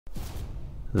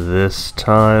This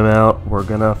time out, we're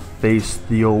gonna face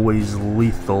the always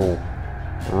lethal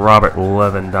Robert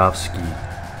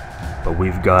Lewandowski. But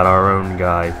we've got our own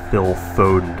guy, Phil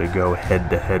Foden, to go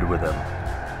head-to-head with him.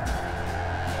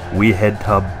 We head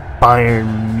to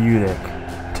Bayern Munich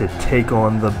to take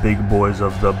on the big boys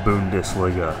of the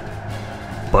Bundesliga.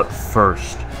 But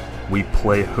first, we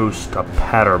play host to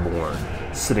Paderborn,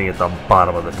 sitting at the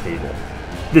bottom of the table.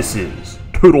 This is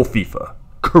Total FIFA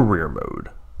Career Mode.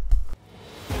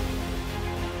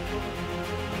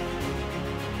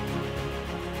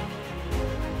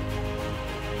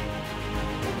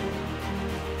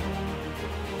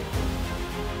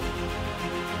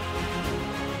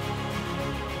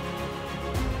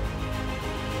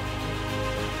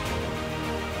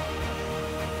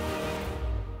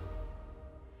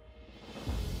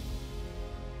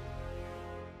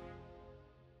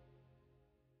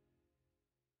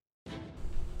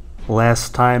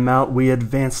 Last time out, we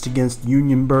advanced against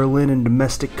Union Berlin in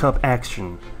domestic cup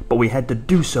action, but we had to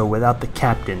do so without the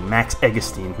captain, Max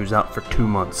Eggestein, who's out for 2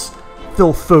 months.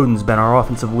 Phil Foden's been our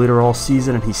offensive leader all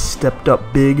season, and he's stepped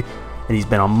up big, and he's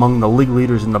been among the league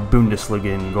leaders in the Bundesliga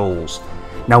in goals.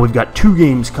 Now we've got 2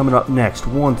 games coming up next,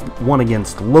 one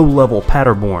against low-level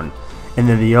Paderborn, and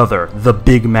then the other, the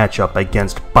big matchup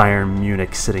against Bayern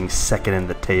Munich, sitting second in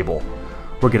the table.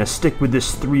 We're going to stick with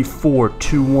this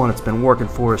 3-4-2-1. It's been working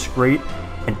for us great.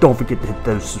 And don't forget to hit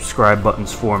those subscribe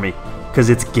buttons for me, because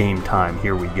it's game time.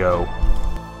 Here we go.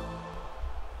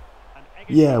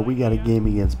 Yeah, we got a game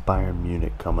against Bayern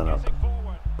Munich coming up.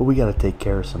 But we got to take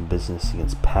care of some business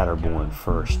against Paderborn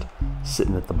first,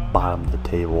 sitting at the bottom of the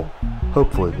table.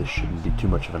 Hopefully this shouldn't be too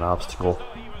much of an obstacle,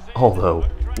 although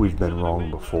we've been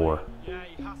wrong before.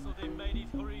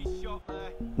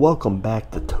 Welcome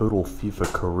back to Total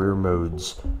FIFA Career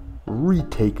Mode's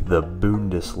Retake the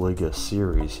Bundesliga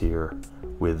series here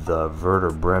with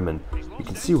Werder Bremen. You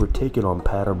can see we're taking on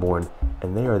Paderborn,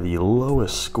 and they are the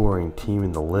lowest scoring team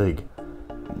in the league.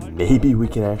 Maybe we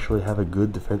can actually have a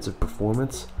good defensive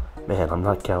performance? Man, I'm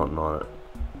not counting on it.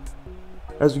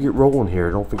 As we get rolling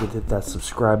here, don't forget to hit that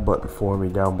subscribe button for me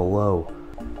down below.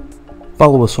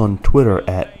 Follow us on Twitter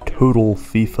at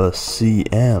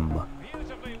TotalFIFACM.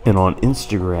 And on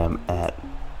Instagram at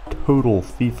Total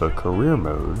FIFA Career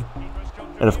Mode,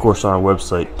 and of course on our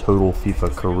website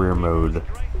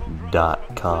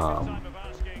TotalFIFACareerMode.com.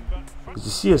 As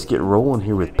you see us get rolling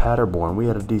here with Paderborn, we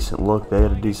had a decent look, they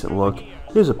had a decent look.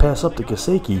 Here's a pass up to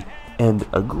Kaseki, and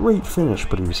a great finish,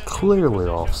 but he was clearly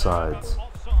offsides.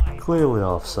 Clearly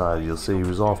offside. You'll see he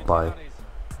was off by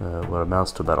what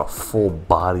amounts to about a full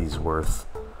body's worth.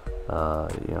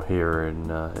 Here in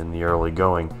the early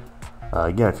going.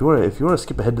 Again, if you want to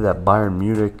skip ahead to that Bayern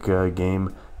Munich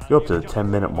game, go up to the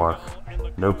 10-minute mark.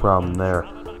 No problem there.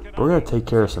 We're going to take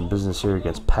care of some business here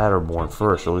against Paderborn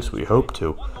first, or at least we hope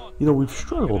to. You know, we've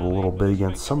struggled a little bit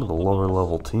against some of the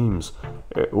lower-level teams,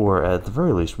 or at the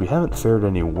very least, we haven't fared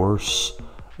any worse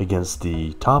against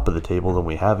the top of the table than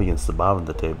we have against the bottom of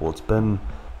the table. It's been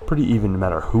pretty even no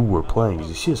matter who we're playing. As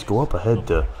you see us go up ahead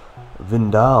to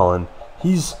Vindal, and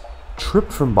he's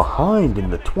tripped from behind in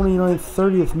the 29th,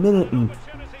 30th minute, and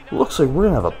it looks like we're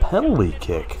going to have a penalty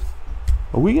kick.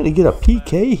 Are we going to get a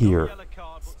PK here?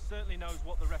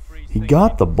 He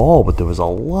got the ball, but there was a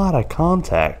lot of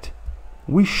contact.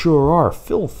 We sure are.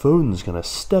 Phil Foden's going to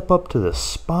step up to the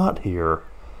spot here,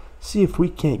 see if we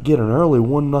can't get an early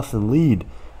 1-0 lead,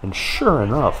 and sure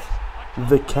enough,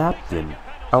 the captain,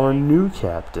 our new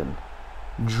captain,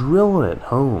 drilling it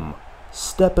home,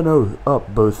 stepping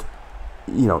up both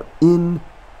in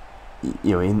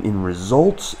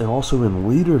results and also in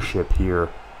leadership here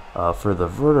for the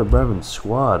Werder Bremen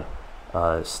squad,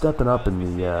 stepping up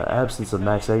in the absence of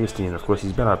Max Eggestein. Of course,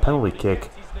 he's been our penalty kick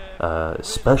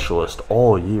specialist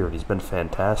all year, and he's been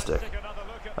fantastic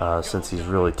since he's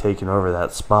really taken over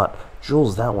that spot.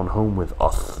 Drills that one home with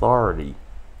authority,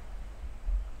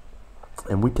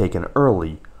 and we take an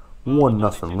early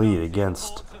 1-0 lead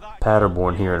against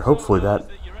Paderborn here, and hopefully that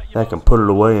can put it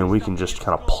away, and we can just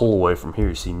kind of pull away from here.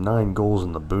 You see 9 goals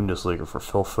in the Bundesliga for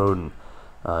Phil Foden.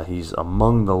 He's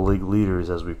among the league leaders,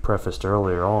 as we prefaced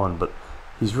earlier on, but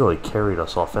he's really carried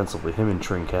us offensively. Him and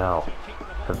Trincao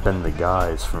have been the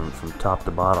guys from top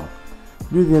to bottom.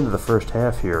 Near the end of the first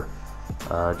half here,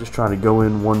 just trying to go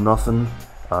in 1-0.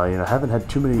 Haven't had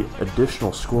too many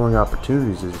additional scoring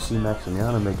opportunities. As you see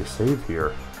Maximiano make a save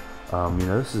here.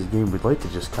 This is a game we'd like to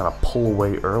just kind of pull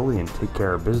away early and take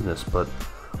care of business, but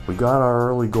we got our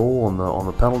early goal on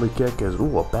the penalty kick as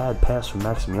a bad pass from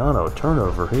Maximiano, a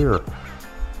turnover here,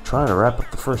 trying to wrap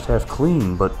up the first half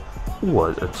clean, but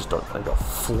just like a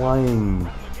flying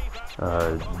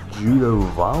judo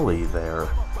volley there.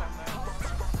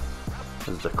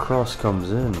 as the cross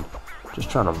comes in. Just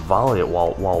trying to volley it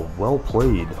while well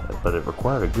played, but it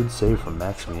required a good save from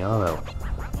Maximiano.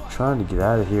 Trying to get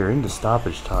out of here into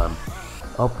stoppage time.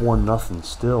 Up 1-0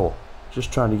 still.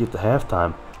 Just trying to get to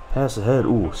halftime. Pass ahead.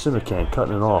 Ooh, Simican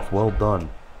cutting it off. Well done.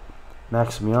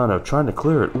 Maximiano trying to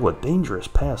clear it. Ooh, a dangerous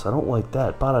pass. I don't like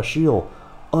that. Badashil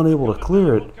unable to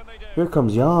clear it. Here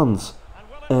comes Jans.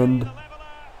 And...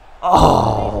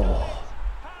 oh!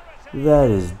 That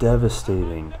is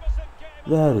devastating.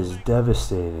 That is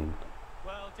devastating.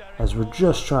 As we're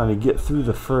just trying to get through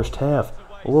the first half.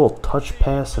 A little touch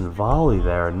pass and volley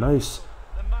there. Nice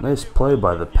play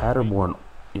by the Paderborn,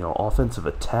 offensive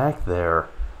attack there.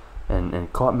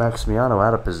 And caught Maximiano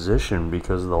out of position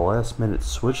because of the last minute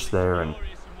switch there.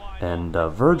 And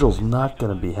Virgil's not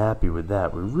going to be happy with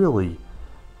that. We really,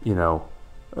 on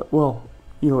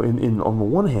the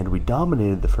one hand, we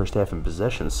dominated the first half in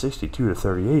possession,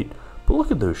 62-38. But look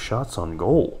at those shots on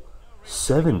goal.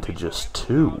 7 to just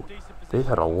 2. They've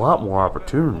had a lot more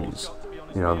opportunities.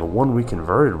 The one we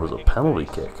converted was a penalty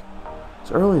kick.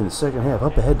 So early in the second half,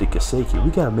 up ahead to Kaseki.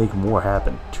 We got to make more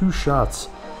happen. 2 shots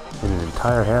in an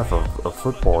entire half of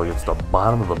football against the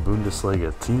bottom of the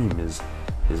Bundesliga team is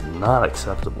not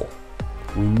acceptable.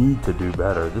 We need to do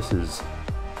better. This is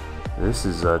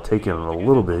taking it a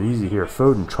little bit easy here.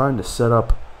 Foden trying to set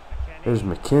up. There's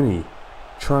McKinney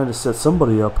trying to set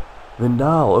somebody up.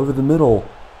 Vindal over the middle.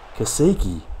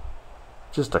 Kaseki.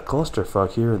 Just a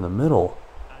clusterfuck here in the middle.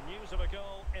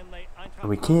 And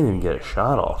we can't even get a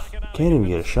shot off.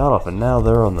 And now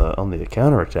they're on the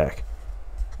counterattack.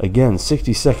 Again,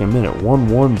 62nd minute,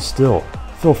 1-1 still.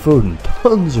 Phil Foden,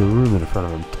 tons of room in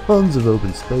front of him, tons of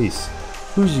open space.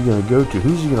 Who's he going to go to?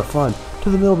 Who's he going to find? To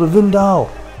the middle to Vindal.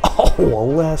 Oh, a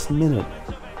last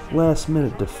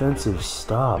minute defensive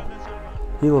stop.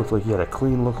 He looked like he had a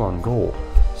clean look on goal.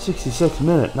 66th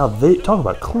minute. Now they talk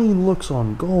about clean looks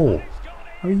on goal.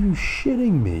 Are you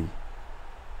shitting me?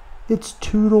 It's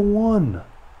 2-1.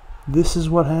 This is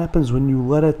what happens when you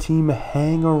let a team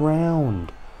hang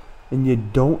around and you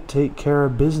don't take care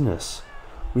of business.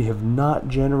 We have not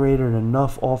generated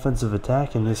enough offensive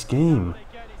attack in this game.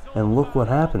 And look what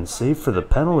happens. Save for the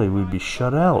penalty, we'd be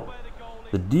shut out.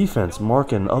 The defense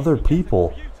marking other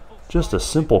people. Just a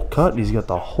simple cut, he's got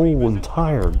the whole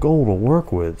entire goal to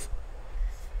work with.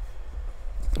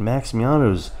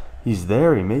 Maximiano's, he's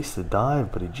there, he makes the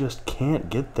dive, but he just can't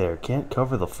get there, can't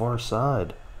cover the far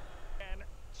side.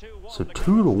 So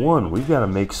 2-1, we've got to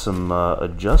make some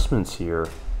adjustments here.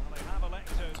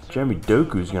 Jeremy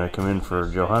Doku's going to come in for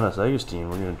Johannes Augustin.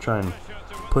 We're going to try and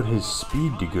put his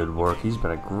speed to good work. He's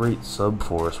been a great sub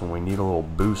for us when we need a little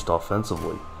boost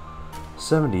offensively.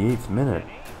 78th minute.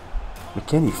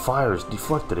 McKinney fires,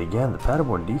 deflected again. The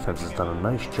Paderborn defense has done a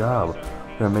nice job.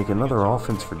 We're going to make another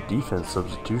offense for defense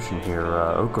substitution here.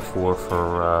 Okafor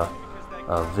for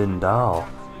Vindal,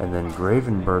 and then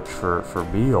Gravenberch for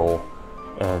Beal.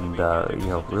 And,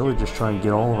 really just try and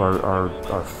get all of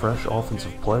our fresh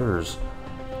offensive players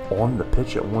on the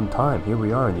pitch at one time. Here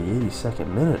we are in the 82nd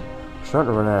minute. We're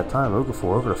starting to run out of time.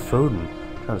 Okafor over to Foden,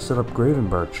 trying to set up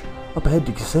Gravenberch. Up ahead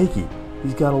to Kaseki.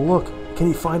 He's got a look. Can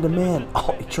he find a man?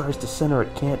 Oh, he tries to center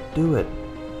it. Can't do it.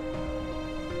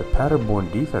 The Paderborn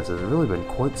defense has really been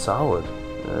quite solid,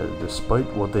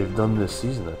 despite what they've done this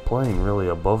season. They're playing really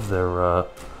above their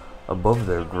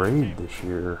grade this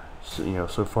year.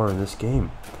 So far in this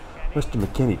game. Mr.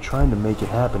 McKinney trying to make it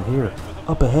happen here.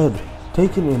 Up ahead,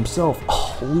 taking it himself.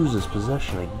 Oh, loses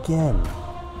possession again.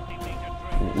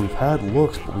 We've had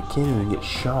looks, but we can't even get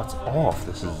shots off.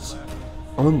 This is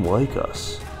unlike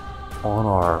us on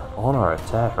our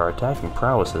attack. Our attacking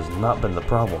prowess has not been the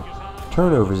problem.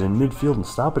 Turnovers in midfield and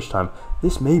stoppage time.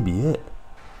 This may be it.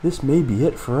 This may be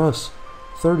it for us.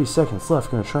 30 seconds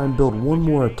left. Going to try and build one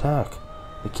more attack.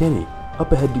 McKinney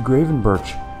up ahead to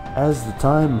Gravenberch. As the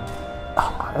time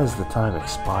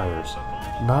expires,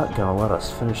 not gonna let us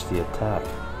finish the attack.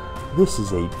 This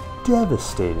is a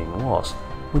devastating loss.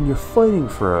 When you're fighting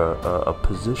for a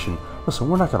position, listen,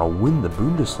 we're not gonna win the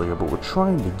Bundesliga, but we're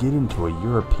trying to get into a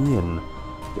European,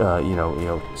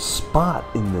 spot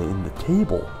in the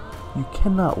table. You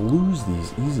cannot lose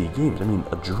these easy games. I mean,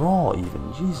 a draw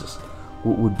even, Jesus,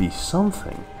 would be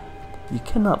something. You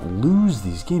cannot lose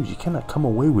these games. You cannot come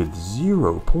away with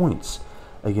 0 points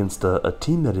against a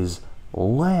team that is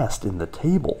last in the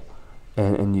table.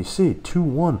 And you see,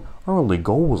 2-1, our only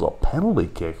goal was a penalty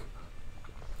kick.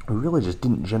 We really just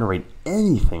didn't generate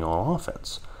anything on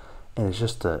offense. And it's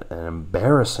just an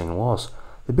embarrassing loss.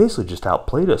 They basically just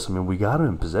outplayed us. I mean, we got them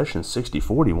in possession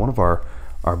 60-40, one of our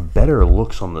better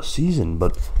looks on the season.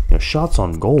 But shots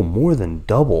on goal, more than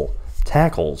double.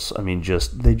 Tackles, I mean,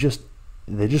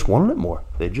 they just wanted it more.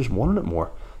 They just wanted it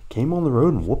more. Came on the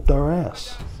road and whooped our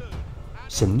ass.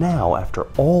 So now, after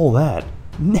all that,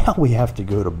 now we have to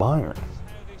go to Bayern.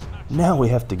 Now we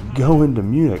have to go into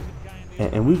Munich,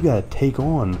 and we've got to take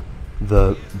on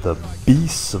the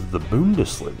beasts of the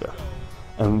Bundesliga.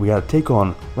 And we got to take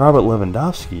on Robert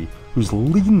Lewandowski, who's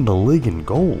leading the league in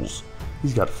goals.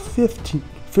 He's got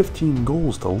 15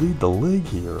 goals to lead the league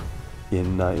here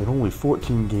in only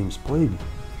 14 games played.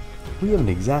 We haven't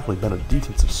exactly been a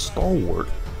defensive stalwart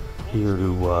here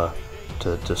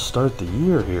to start the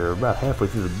year here, about halfway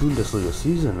through the Bundesliga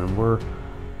season, and we're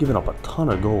giving up a ton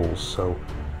of goals. So,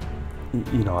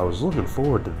 I was looking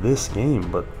forward to this game,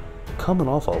 but coming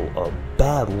off a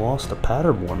bad loss to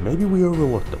Paderborn, maybe we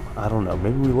overlooked them. I don't know.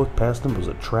 Maybe we looked past them. It was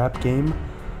a trap game.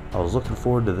 I was looking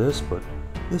forward to this, but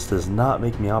this does not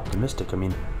make me optimistic. I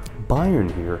mean, Bayern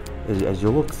here, as you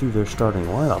look through their starting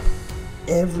lineup,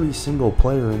 every single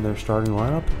player in their starting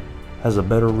lineup has a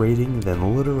better rating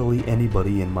than literally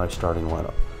anybody in my starting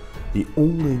lineup. The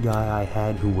only guy I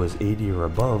had who was 80 or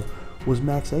above was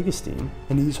Max Eggestein,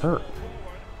 and he's hurt.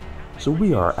 So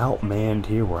we are outmanned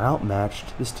here, we're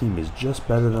outmatched, this team is just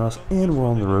better than us, and we're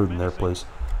on the road in their place.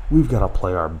 We've got to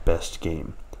play our best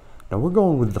game. Now we're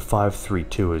going with the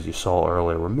 5-3-2 as you saw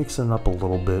earlier. We're mixing it up a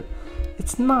little bit.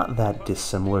 It's not that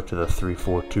dissimilar to the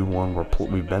 3-4-2-1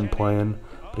 we've been playing,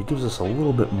 but it gives us a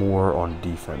little bit more on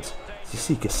defense. As you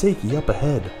see, Kaseki up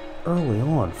ahead early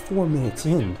on, 4 minutes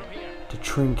in to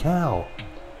Trincao,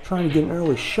 trying to get an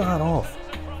early shot off.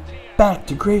 Back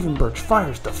to Gravenberch,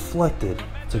 fires deflected.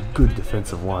 It's a good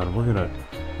defensive line. We're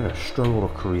gonna struggle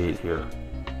to create here.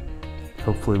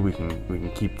 Hopefully we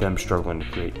can keep them struggling to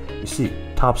create. You see,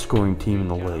 top scoring team in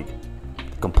the league.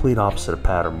 The complete opposite of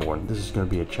Paderborn. This is going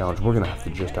to be a challenge. We're going to have to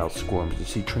just outscore them. You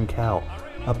see Trincao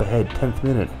up ahead, 10th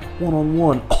minute,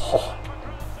 one-on-one. Oh!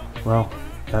 Well,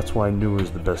 that's why Neuer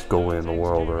is the best goalie in the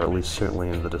world, or at least certainly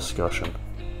in the discussion.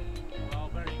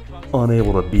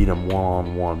 Unable to beat him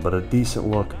one-on-one, but a decent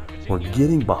look. We're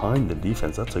getting behind the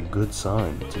defense. That's a good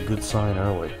sign. It's a good sign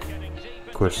early.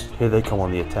 Of course, here they come on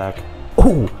the attack.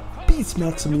 Oh! Beats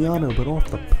Maximiano, but off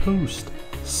the post.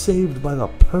 Saved by the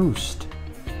post.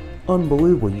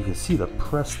 Unbelievable. You can see the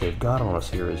press they've got on us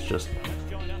here is just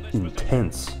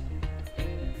intense.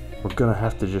 We're going to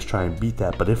have to just try and beat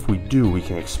that, but if we do, we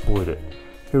can exploit it.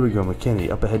 Here we go, McKennie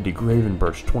up ahead to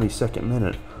Gravenberch, 22nd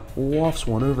minute. Lofts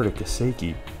one over to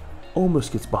Kaseki.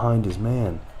 Almost gets behind his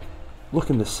man.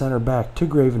 Looking to center back to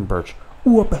Gravenberch.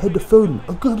 Ooh, up ahead to Foden.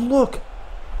 A good look.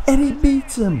 And he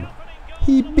beats him.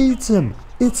 He beats him.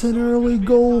 It's an early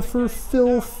goal for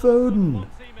Phil Foden,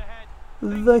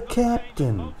 the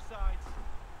captain.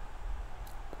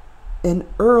 An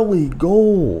early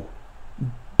goal.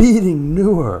 Beating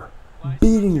Neuer.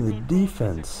 Beating the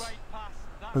defense.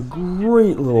 A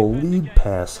great little lead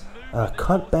pass. A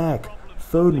cut back.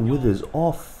 Foden with his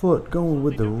off foot, going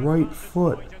with the right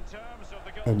foot.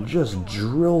 And just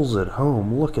drills it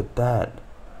home. Look at that.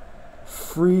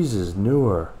 Freezes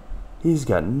Neuer. He's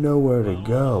got nowhere to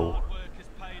go.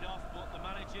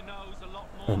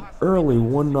 An early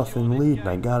 1-0 lead, and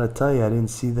I gotta tell you, I didn't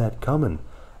see that coming.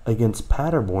 Against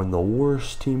Paderborn, the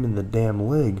worst team in the damn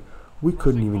league, we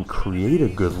couldn't even create a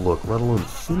good look, let alone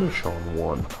finish on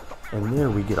one. And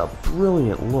there we get a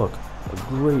brilliant look. A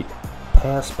great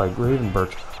pass by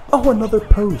Gravenberch. Oh, another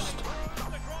post.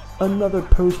 Another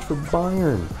post for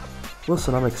Bayern.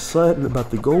 Listen, I'm excited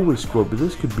about the goal we scored, but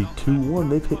this could be 2-1.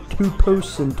 They've hit 2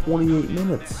 posts in 28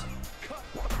 minutes.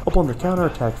 Up on the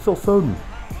counterattack, Phil Foden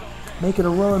making a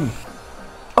run.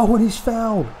 Oh, and he's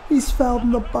fouled. He's fouled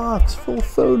in the box. Phil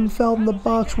Foden fouled in the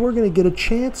box. We're going to get a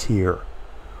chance here.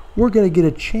 We're going to get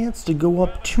a chance to go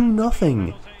up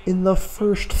 2-0 in the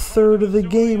first third of the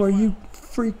game. Are you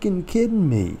freaking kidding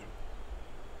me?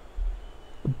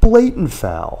 Blatant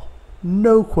foul.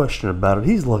 No question about it.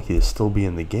 He's lucky to still be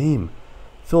in the game.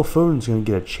 Phil Foden's going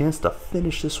to get a chance to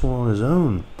finish this one on his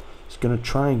own. He's going to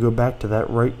try and go back to that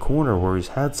right corner where he's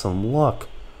had some luck.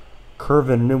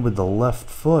 Curving in with the left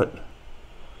foot.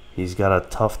 He's got a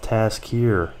tough task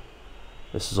here.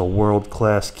 This is a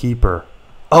world-class keeper.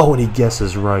 Oh, and he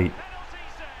guesses right.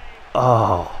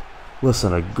 Oh,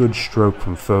 listen, a good stroke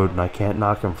from Foden. I can't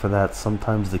knock him for that.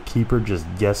 Sometimes the keeper just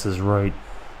guesses right.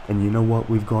 And you know what?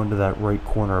 We've gone to that right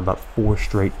corner about 4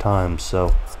 straight times.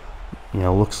 So,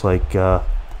 looks like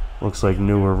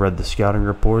Neuer read the scouting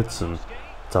reports, and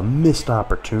it's a missed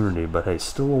opportunity. But hey,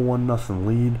 still a 1-0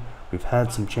 lead. We've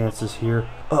had some chances here.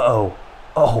 Uh-oh.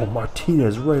 Oh,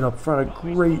 Martinez right up front. A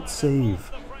great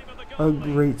save. A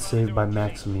great save by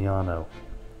Maximiano.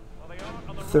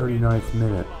 39th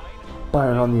minute.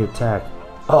 Bayern on the attack.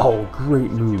 Oh,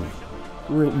 great move.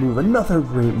 Great move. Another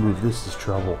great move. This is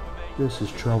trouble. This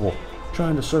is trouble.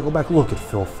 Trying to circle back. Look at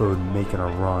Phil Foden making a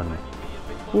run.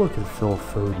 Look at Phil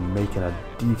Foden making a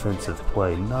defensive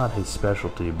play. Not his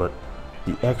specialty, but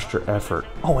the extra effort.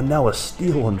 Oh, and now a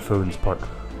steal on Foden's part.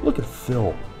 Look at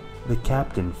Phil, the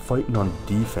captain, fighting on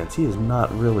defense. He is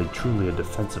not really truly a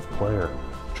defensive player.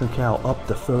 Trincao up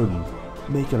to Foden,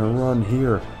 making a run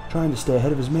here, trying to stay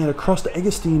ahead of his man across to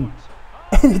Eggestein.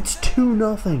 And it's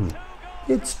 2-0.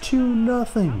 It's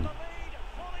 2-0.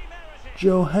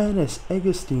 Johannes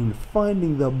Eggestein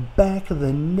finding the back of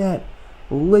the net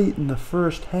late in the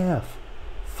first half.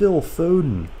 Phil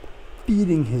Foden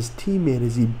beating his teammate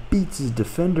as he beats his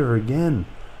defender again,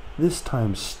 this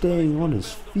time staying on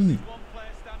his feet.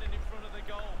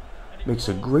 Makes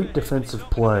a great defensive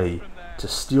play to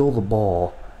steal the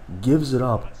ball, gives it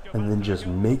up, and then just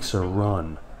makes a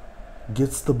run.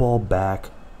 Gets the ball back,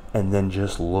 and then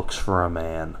just looks for a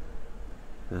man.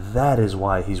 That is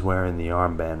why he's wearing the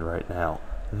armband right now.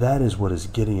 That is what is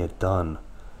getting it done.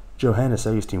 Johannes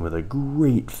Eggestein with a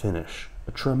great finish,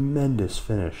 a tremendous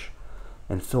finish.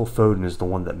 And Phil Foden is the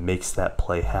one that makes that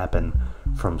play happen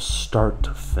from start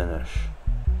to finish.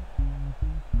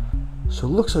 So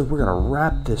it looks like we're going to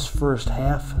wrap this first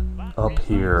half up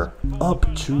here, up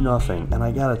 2-0. And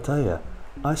I got to tell you,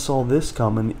 I saw this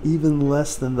coming even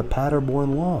less than the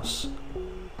Paderborn loss.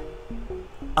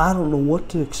 I don't know what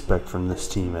to expect from this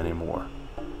team anymore.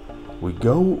 We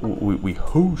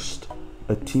host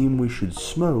a team we should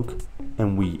smoke,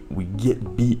 and we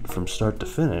get beat from start to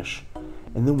finish,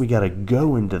 and then we got to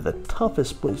go into the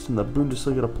toughest place in the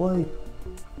Bundesliga to play.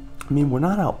 I mean, we're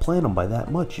not outplaying them by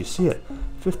that much. You see it,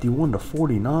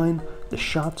 51-49. The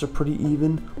shots are pretty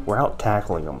even. We're out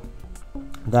tackling them.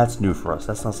 That's new for us.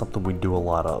 That's not something we do a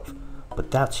lot of, but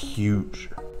that's huge.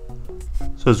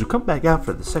 So as we come back out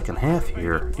for the second half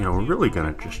here, we're really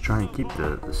going to just try and keep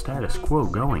the status quo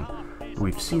going.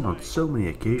 We've seen on so many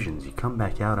occasions, you come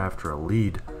back out after a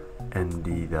lead, and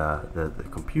the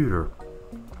computer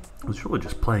was really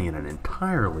just playing at an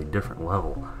entirely different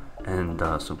level. And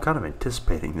so I'm kind of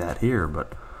anticipating that here,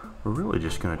 but we're really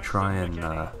just going to try and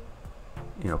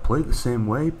play the same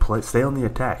way, stay on the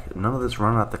attack. None of this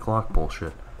run out the clock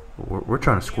bullshit. We're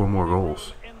trying to score more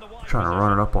goals. We're trying to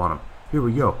run it up on them. Here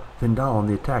we go. Vindal on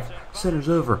the attack. Centers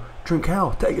over.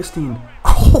 Trincao. Eggestein.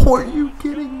 Oh, are you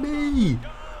kidding me?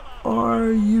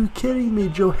 Are you kidding me?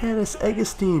 Johannes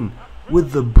Eggestein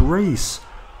with the brace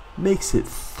makes it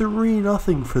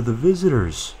 3-0 for the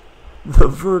visitors. The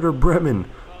Werder Bremen,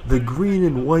 the green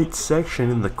and white section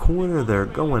in the corner there,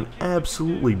 going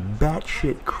absolutely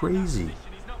batshit crazy.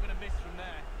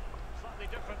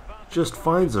 Just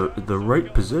finds the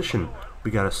right position. We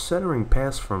got a centering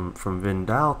pass from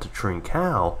Vindal to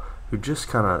Trincao, who just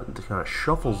kind of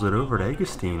shuffles it over to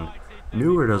Eggestein.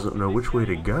 Neuer doesn't know which way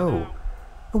to go.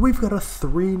 And we've got a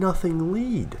 3-0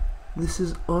 lead. This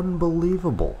is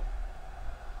unbelievable.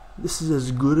 This is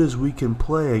as good as we can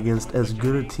play against as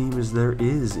good a team as there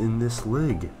is in this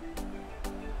league.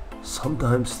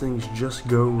 Sometimes things just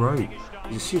go right.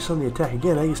 You see us on the attack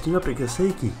again. Eggestein up to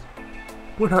Kaseki.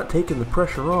 We're not taking the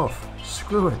pressure off.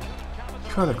 Screw it.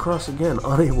 Trying to cross again,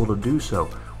 unable to do so.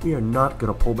 We are not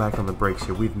going to pull back on the brakes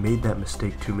here. We've made that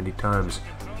mistake too many times,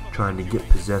 trying to get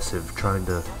possessive, trying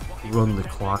to run the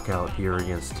clock out here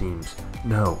against teams.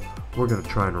 No, we're going to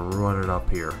try and run it up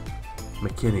here.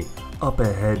 McKinney up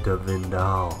ahead to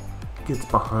Vindal. Gets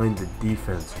behind the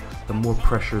defense. The more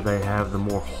pressure they have, the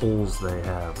more holes they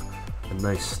have. A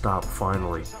nice stop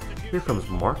finally. Here comes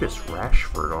Marcus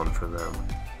Rashford on for them.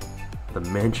 The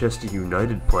Manchester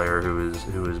United player who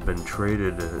has been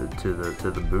traded to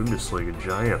the Bundesliga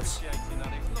Giants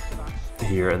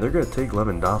here, and they're going to take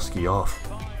Lewandowski off.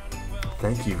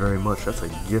 Thank you very much. That's a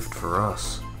gift for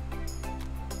us.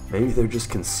 Maybe they're just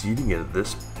conceding it at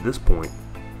this point,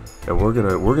 and we're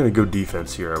gonna go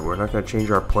defense here. We're not going to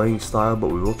change our playing style, but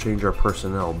we will change our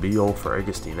personnel. BO for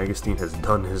Eggestein. Eggestein has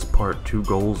done his part. 2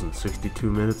 goals in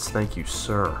 62 minutes. Thank you,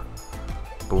 sir.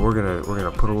 But we're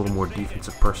gonna put a little more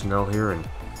defensive personnel here, and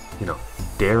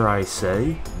dare I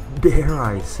say,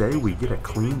 we get a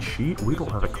clean sheet. We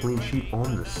don't have a clean sheet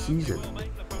on the season.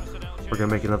 We're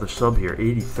gonna make another sub here,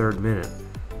 83rd minute.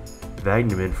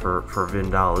 Wagnerman for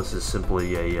Vindal. This is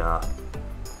simply a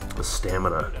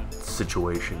stamina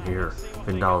situation here.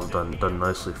 Vindal's done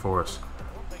nicely for us.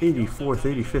 84th,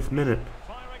 85th minute.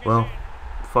 Well,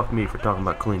 fuck me for talking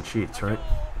about clean sheets, right?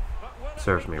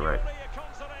 Serves me right.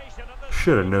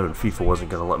 Should have known FIFA wasn't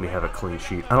going to let me have a clean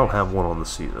sheet. I don't have one on the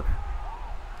season.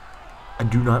 I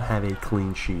do not have a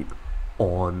clean sheet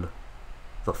on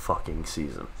the fucking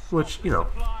season. Which,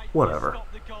 whatever.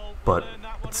 But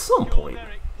at some point,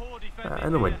 I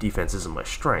know my defense isn't my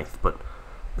strength, but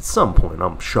At some point,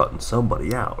 I'm shutting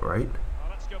somebody out, right?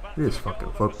 It is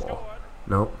fucking football.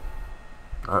 Nope.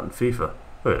 Not in FIFA.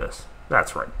 Look at this.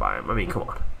 That's right by him. I mean, come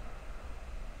on.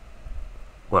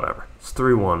 Whatever. It's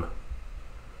 3-1.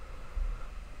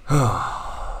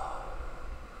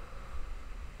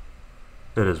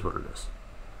 It is what it is.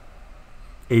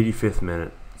 85th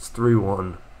minute. It's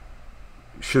 3-1.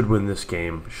 Should win this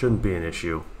game. Shouldn't be an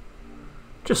issue.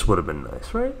 Just would have been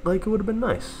nice, right? Like, it would have been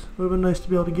nice. It would have been nice to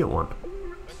be able to get one.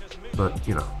 But,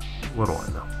 you know, what do I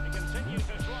know?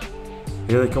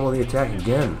 Here they come on the attack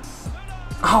again.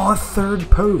 Oh, a third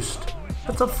post.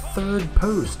 That's a third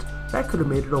post. That could have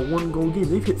made it a one-goal game.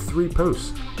 They've hit 3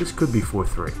 posts. This could be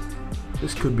 4-3.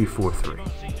 This could be 4-3.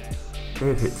 They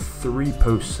have hit 3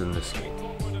 posts in this game.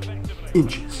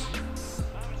 Inches.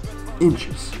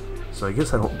 Inches. So I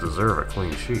guess I don't deserve a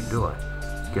clean sheet, do I?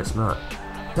 Guess not.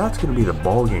 That's going to be the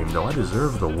ball game, though. I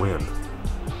deserve the win.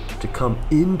 To come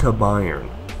into Bayern,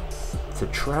 to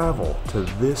travel to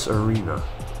this arena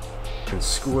and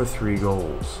score 3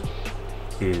 goals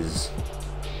it's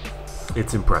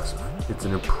impressive. It's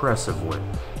an impressive win.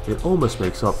 It almost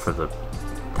makes up for the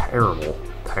terrible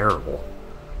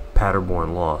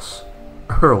Paderborn loss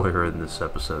earlier in this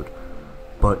episode.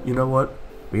 But you know what?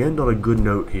 We end on a good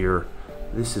note here.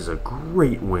 This is a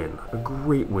great win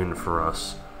for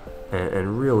us.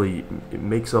 And really, it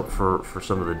makes up for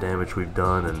some of the damage we've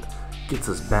done and gets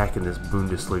us back in this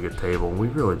Bundesliga table. We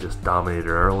really just dominated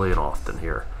early and often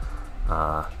here.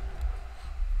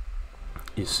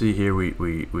 You see here,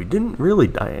 we didn't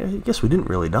really, I guess we didn't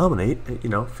really dominate. You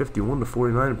know,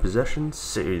 51-49 in possession.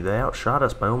 They outshot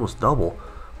us by almost double.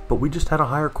 But we just had a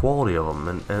higher quality of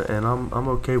them, and I'm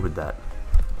okay with that.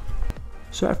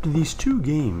 So after these 2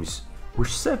 games, we're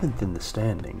 7th in the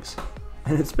standings.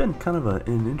 And it's been kind of an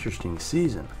interesting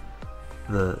season.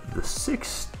 The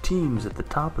 6 teams at the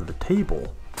top of the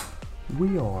table,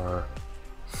 we are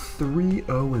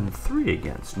 3-0-3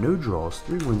 against. No draws,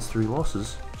 3 wins, 3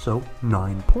 losses, so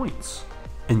 9 points.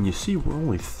 And you see we're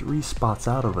only 3 spots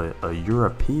out of a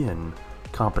European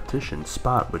competition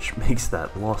spot, which makes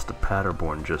that loss to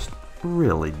Paderborn just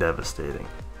really devastating.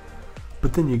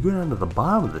 But then you go down to the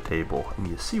bottom of the table and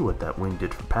you see what that win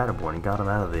did for Paderborn and got them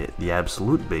out of the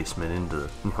absolute basement into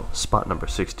spot number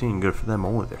 16. Good for them,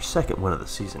 only their 2nd win of the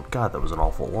season. God, that was an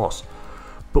awful loss.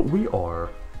 But we are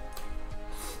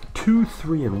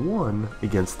 2-3-1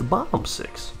 against the bottom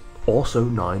 6. Also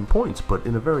 9 points, but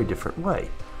in a very different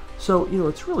way. So,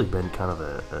 it's really been kind of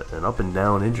an up and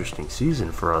down interesting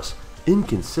season for us.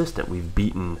 Inconsistent. We've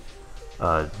beaten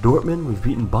Dortmund, we've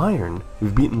beaten Bayern,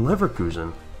 we've beaten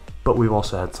Leverkusen. But we've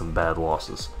also had some bad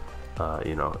losses,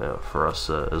 for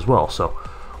us as well. So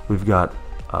we've got,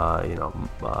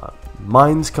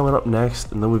 Mainz coming up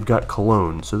next, and then we've got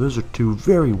Cologne. So those are 2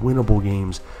 very winnable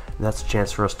games, and that's a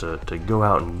chance for us to go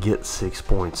out and get 6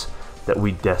 points that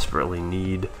we desperately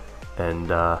need.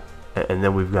 And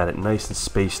then we've got it nice and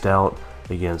spaced out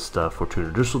against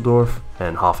Fortuna Düsseldorf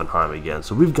and Hoffenheim again.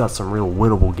 So we've got some real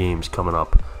winnable games coming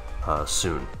up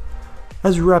soon.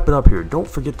 As we wrap it up here, don't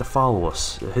forget to follow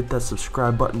us. Hit that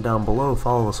subscribe button down below.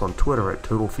 Follow us on Twitter at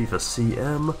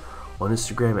TotalFIFACM, on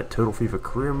Instagram at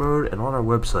TotalFIFACareerMode, and on our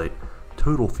website,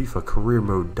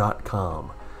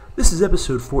 TotalFIFACareerMode.com. This is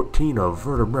episode 14 of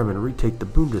Werder Bremen Retake the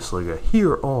Bundesliga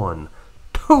here on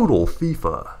Total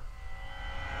FIFA.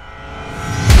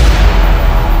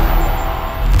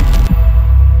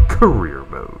 Career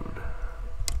Mode.